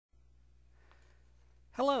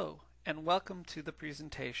Hello, and welcome to the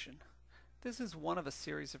presentation. This is one of a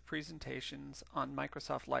series of presentations on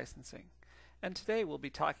Microsoft licensing, and today we'll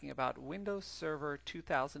be talking about Windows Server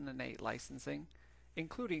 2008 licensing,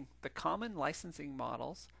 including the common licensing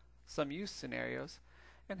models, some use scenarios,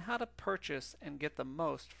 and how to purchase and get the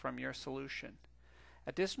most from your solution.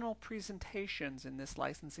 Additional presentations in this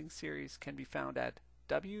licensing series can be found at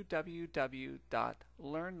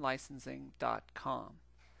www.learnlicensing.com.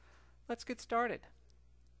 Let's get started.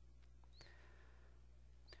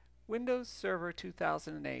 Windows Server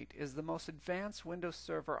 2008 is the most advanced Windows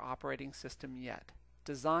Server operating system yet,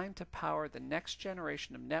 designed to power the next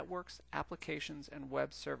generation of networks, applications, and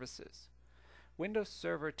web services. Windows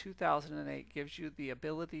Server 2008 gives you the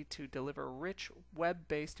ability to deliver rich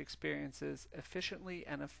web-based experiences efficiently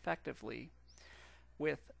and effectively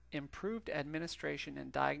with improved administration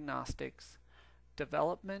and diagnostics,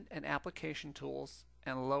 development and application tools,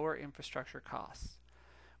 and lower infrastructure costs.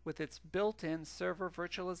 With its built-in server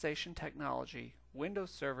virtualization technology, Windows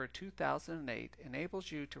Server 2008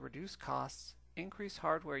 enables you to reduce costs, increase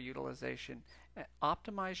hardware utilization,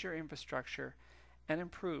 optimize your infrastructure, and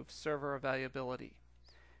improve server availability.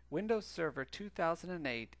 Windows Server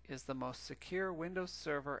 2008 is the most secure Windows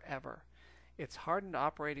Server ever. Its hardened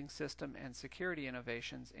operating system and security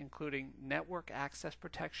innovations, including network access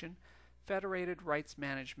protection, federated rights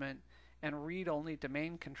management, and read-only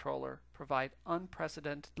domain controller, provide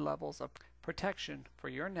unprecedented levels of protection for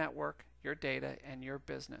your network, your data, and your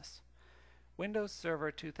business. Windows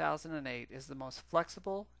Server 2008 is the most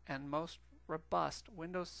flexible and most robust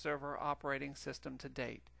Windows Server operating system to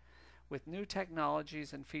date, with new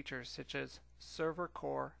technologies and features such as Server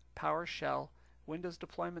Core, PowerShell, Windows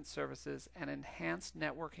Deployment Services, and enhanced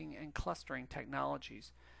networking and clustering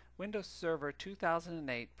technologies. Windows Server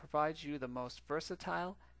 2008 provides you the most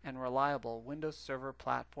versatile and reliable Windows Server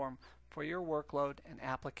platform for your workload and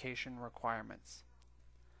application requirements.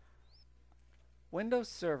 Windows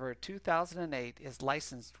Server 2008 is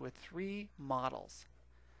licensed with three models.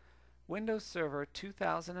 Windows Server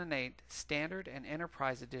 2008 Standard and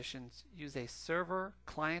Enterprise Editions use a Server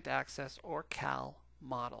Client Access or CAL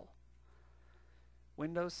model.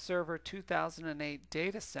 Windows Server 2008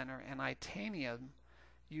 Data Center and Itanium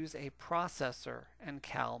use a Processor and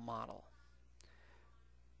CAL model.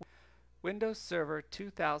 Windows Server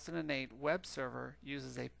 2008 Web Server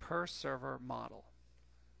uses a per server model.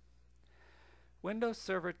 Windows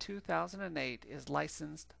Server 2008 is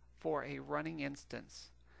licensed for a running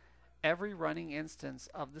instance. Every running instance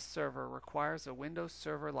of the server requires a Windows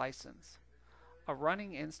Server license. A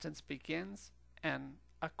running instance begins and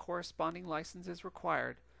a corresponding license is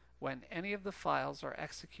required when any of the files are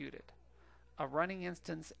executed. A running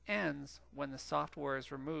instance ends when the software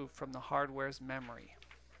is removed from the hardware's memory.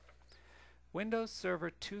 Windows Server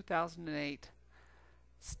 2008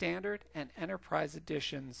 Standard and Enterprise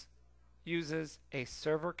Editions uses a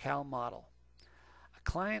Server CAL model. A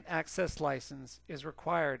client access license is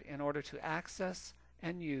required in order to access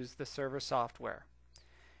and use the server software.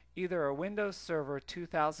 Either a Windows Server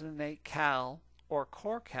 2008 CAL or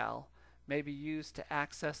Core CAL may be used to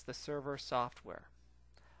access the server software.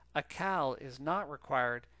 A CAL is not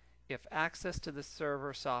required if access to the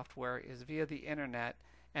server software is via the Internet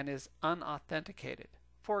and is unauthenticated.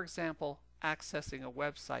 For example, accessing a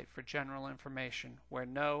website for general information where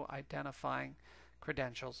no identifying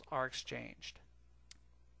credentials are exchanged.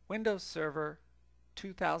 Windows Server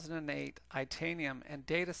 2008 Itanium and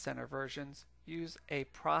Data Center versions use a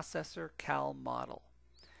Processor CAL model.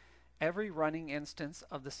 Every running instance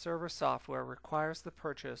of the server software requires the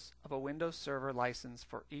purchase of a Windows Server license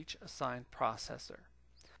for each assigned processor.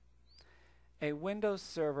 A Windows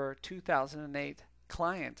Server 2008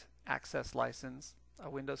 Client Access License, a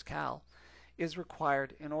Windows CAL, is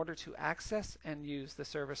required in order to access and use the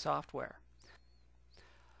server software.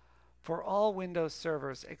 For all Windows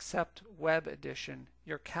servers except Web Edition,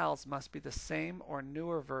 your CALs must be the same or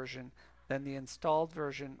newer version than the installed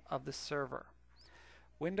version of the server.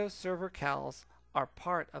 Windows Server CALs are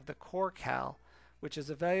part of the Core CAL, which is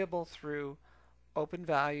available through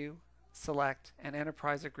OpenValue, Select, and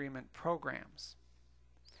Enterprise Agreement programs.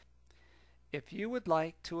 If you would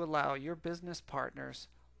like to allow your business partners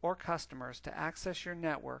or customers to access your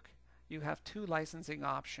network, you have two licensing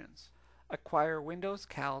options. Acquire Windows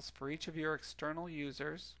CALs for each of your external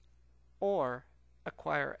users, or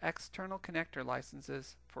acquire external connector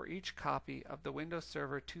licenses for each copy of the Windows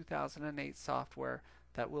Server 2008 software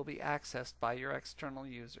that will be accessed by your external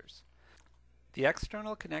users. The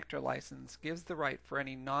external connector license gives the right for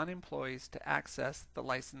any non-employees to access the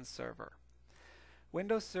licensed server.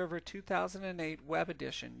 Windows Server 2008 Web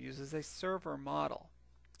Edition uses a server model.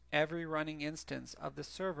 Every running instance of the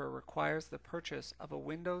server requires the purchase of a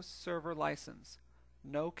Windows Server license.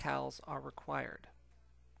 No CALs are required.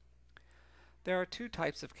 There are two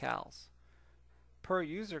types of CALs.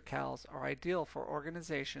 Per-user CALs are ideal for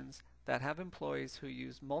organizations that have employees who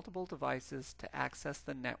use multiple devices to access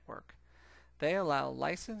the network. They allow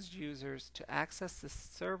licensed users to access the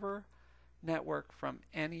server network from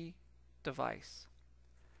any device.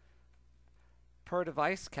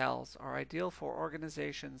 Per-device CALs are ideal for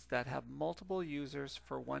organizations that have multiple users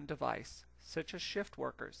for one device, such as shift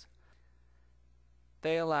workers.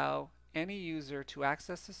 They allow any user to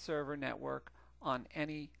access the server network on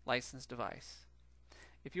any licensed device.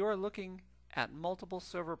 If you are looking at multiple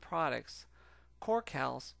server products, Core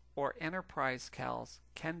CALs or Enterprise CALs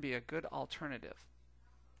can be a good alternative.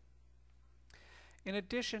 In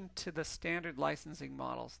addition to the standard licensing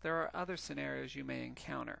models, there are other scenarios you may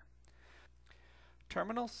encounter.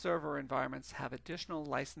 Terminal server environments have additional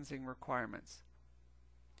licensing requirements.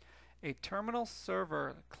 A terminal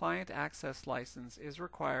server client access license is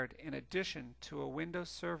required in addition to a Windows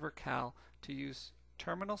Server CAL to use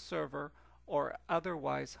terminal server or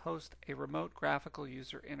otherwise host a remote graphical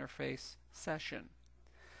user interface session.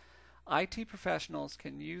 IT professionals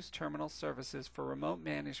can use terminal services for remote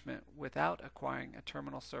management without acquiring a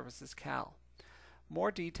terminal services CAL.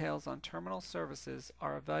 More details on terminal services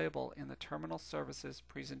are available in the terminal services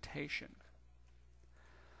presentation.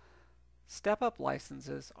 Step-up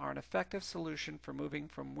licenses are an effective solution for moving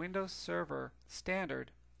from Windows Server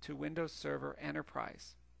Standard to Windows Server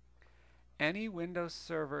Enterprise. Any Windows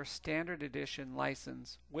Server Standard Edition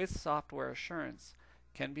license with software assurance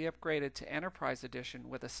can be upgraded to Enterprise Edition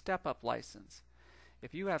with a step-up license.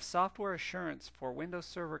 If you have software assurance for Windows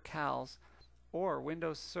Server CALs or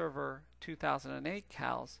Windows Server 2008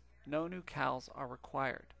 CALs, no new CALs are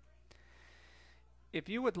required. If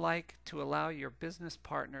you would like to allow your business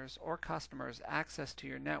partners or customers access to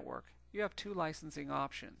your network, you have two licensing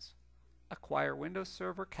options. Acquire Windows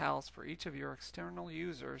Server CALs for each of your external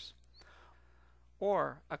users,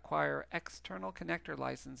 or acquire external connector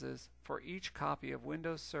licenses for each copy of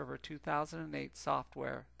Windows Server 2008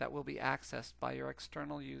 software that will be accessed by your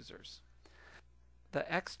external users. The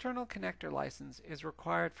external connector license is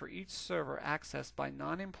required for each server accessed by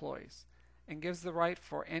non-employees and gives the right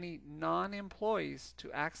for any non-employees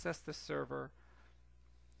to access the server.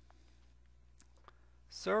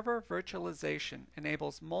 Server virtualization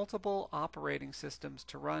enables multiple operating systems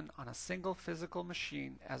to run on a single physical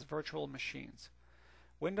machine as virtual machines.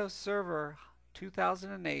 Windows Server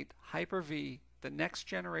 2008 Hyper-V, the next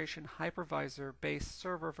generation hypervisor-based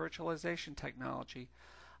server virtualization technology,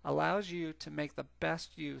 allows you to make the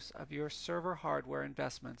best use of your server hardware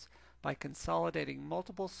investments by consolidating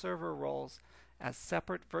multiple server roles as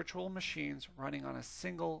separate virtual machines running on a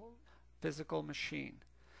single physical machine.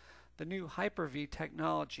 The new Hyper-V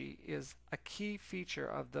technology is a key feature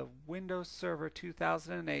of the Windows Server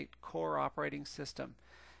 2008 core operating system,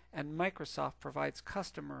 and Microsoft provides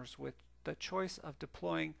customers with the choice of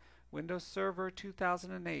deploying Windows Server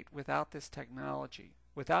 2008 without this technology.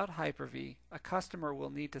 Without Hyper-V, a customer will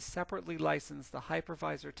need to separately license the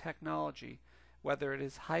hypervisor technology, whether it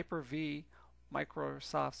is Hyper-V,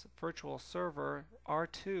 Microsoft's Virtual Server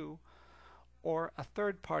R2, or a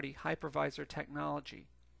third-party hypervisor technology.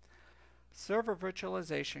 Server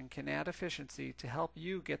virtualization can add efficiency to help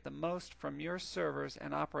you get the most from your servers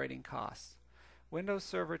and operating costs. Windows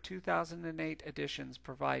Server 2008 editions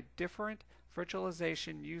provide different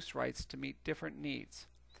virtualization use rights to meet different needs.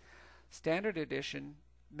 Standard Edition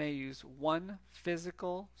may use one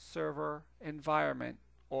physical server environment,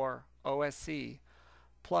 or OSE,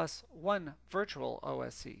 plus one virtual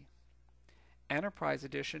OSE. Enterprise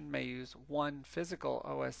Edition may use one physical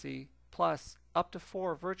OSE plus up to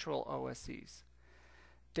 4 virtual OSEs.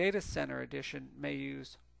 Data Center Edition may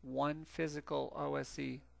use one physical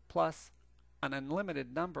OSE plus an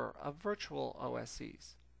unlimited number of virtual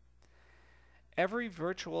OSEs. Every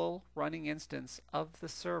virtual running instance of the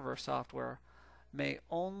server software may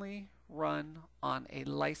only run on a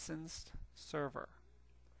licensed server.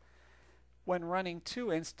 When running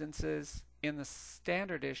two instances in the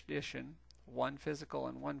Standard Edition, one physical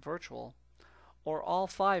and one virtual, or all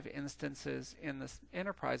 5 instances in the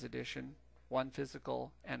Enterprise Edition, one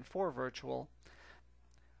physical and 4 virtual,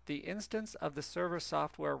 the instance of the server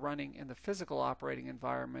software running in the physical operating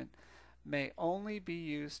environment may only be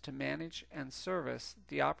used to manage and service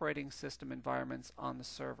the operating system environments on the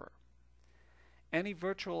server. Any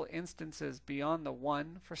virtual instances beyond the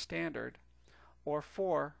 1 for Standard or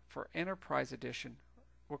 4 for Enterprise Edition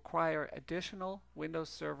require additional Windows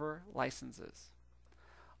Server licenses.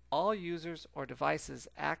 All users or devices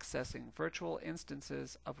accessing virtual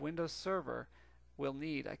instances of Windows Server will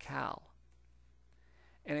need a CAL.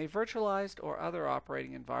 In a virtualized or other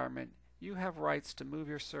operating environment, you have rights to move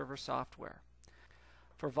your server software.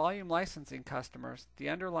 For volume licensing customers, the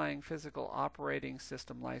underlying physical operating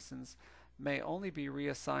system license may only be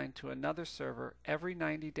reassigned to another server every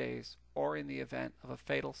 90 days or in the event of a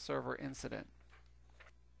fatal server incident.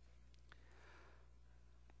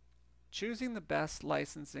 Choosing the best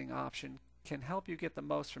licensing option can help you get the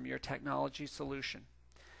most from your technology solution.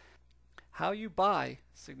 How you buy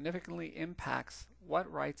significantly impacts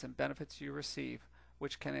what rights and benefits you receive,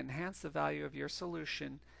 which can enhance the value of your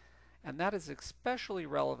solution, and that is especially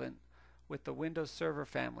relevant with the Windows Server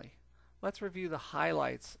family. Let's review the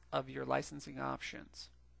highlights of your licensing options.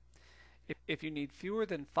 If you need fewer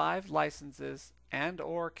than 5 licenses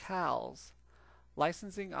and/or CALs,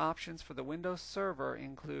 licensing options for the Windows Server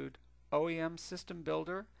include OEM System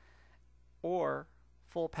Builder or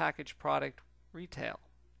Full Package Product Retail.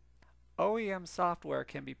 OEM software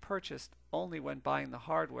can be purchased only when buying the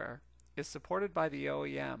hardware, is supported by the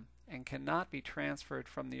OEM, and cannot be transferred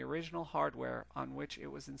from the original hardware on which it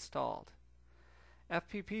was installed.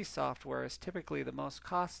 FPP software is typically the most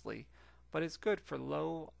costly, but is good for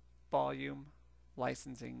low volume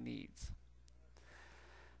licensing needs.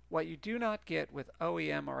 What you do not get with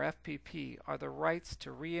OEM or FPP are the rights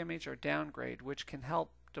to reimage or downgrade, which can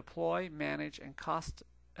help deploy, manage, and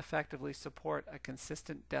cost-effectively support a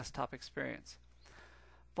consistent desktop experience.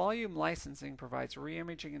 Volume licensing provides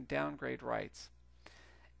reimaging and downgrade rights.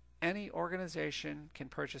 Any organization can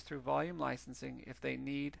purchase through volume licensing if they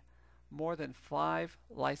need more than 5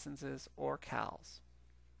 licenses or CALs.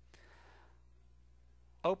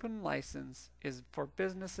 Open license is for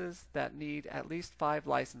businesses that need at least 5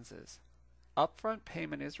 licenses. Upfront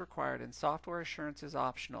payment is required and software assurance is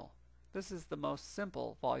optional. This is the most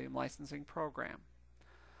simple volume licensing program.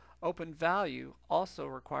 Open Value also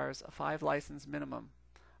requires a 5 license minimum,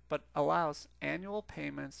 but allows annual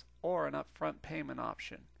payments or an upfront payment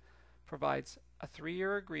option, provides a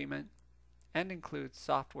 3-year agreement, and includes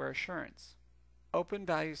software assurance. Open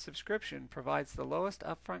Value Subscription provides the lowest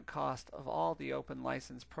upfront cost of all the open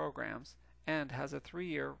license programs and has a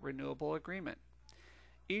 3-year renewable agreement.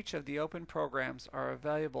 Each of the open programs are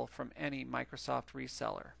available from any Microsoft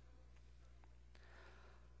reseller.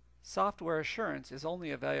 Software Assurance is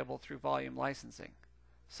only available through volume licensing.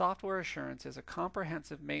 Software Assurance is a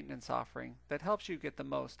comprehensive maintenance offering that helps you get the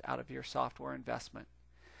most out of your software investment.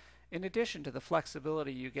 In addition to the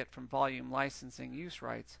flexibility you get from volume licensing use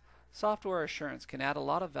rights, Software Assurance can add a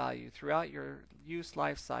lot of value throughout your use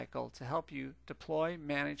lifecycle to help you deploy,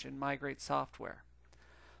 manage, and migrate software.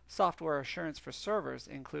 Software Assurance for servers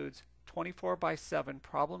includes 24/7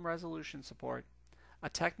 problem resolution support, a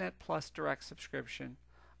TechNet Plus direct subscription,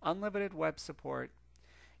 unlimited web support,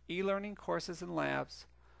 e-learning courses and labs,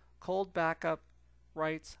 cold backup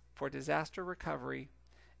rights for disaster recovery,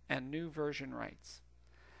 and new version rights.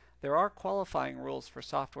 There are qualifying rules for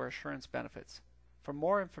software assurance benefits. For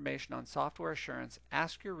more information on software assurance,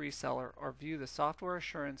 ask your reseller or view the software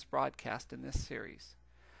assurance broadcast in this series.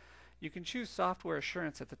 You can choose software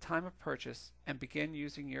assurance at the time of purchase and begin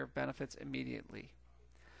using your benefits immediately.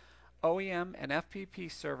 OEM and FPP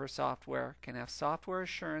server software can have software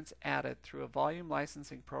assurance added through a volume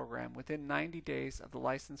licensing program within 90 days of the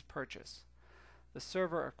license purchase. The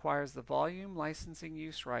server acquires the volume licensing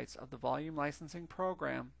use rights of the volume licensing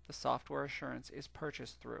program the software assurance is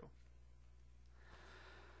purchased through.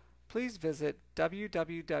 Please visit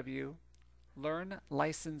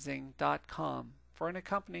www.learnlicensing.com for an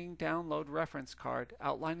accompanying download reference card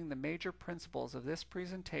outlining the major principles of this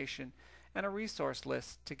presentation and a resource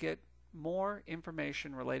list to get more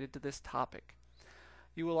information related to this topic.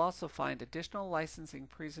 You will also find additional licensing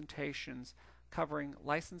presentations covering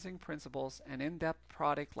licensing principles and in-depth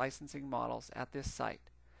product licensing models at this site.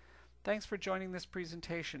 Thanks for joining this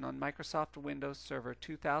presentation on Microsoft Windows Server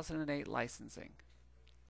 2008 licensing.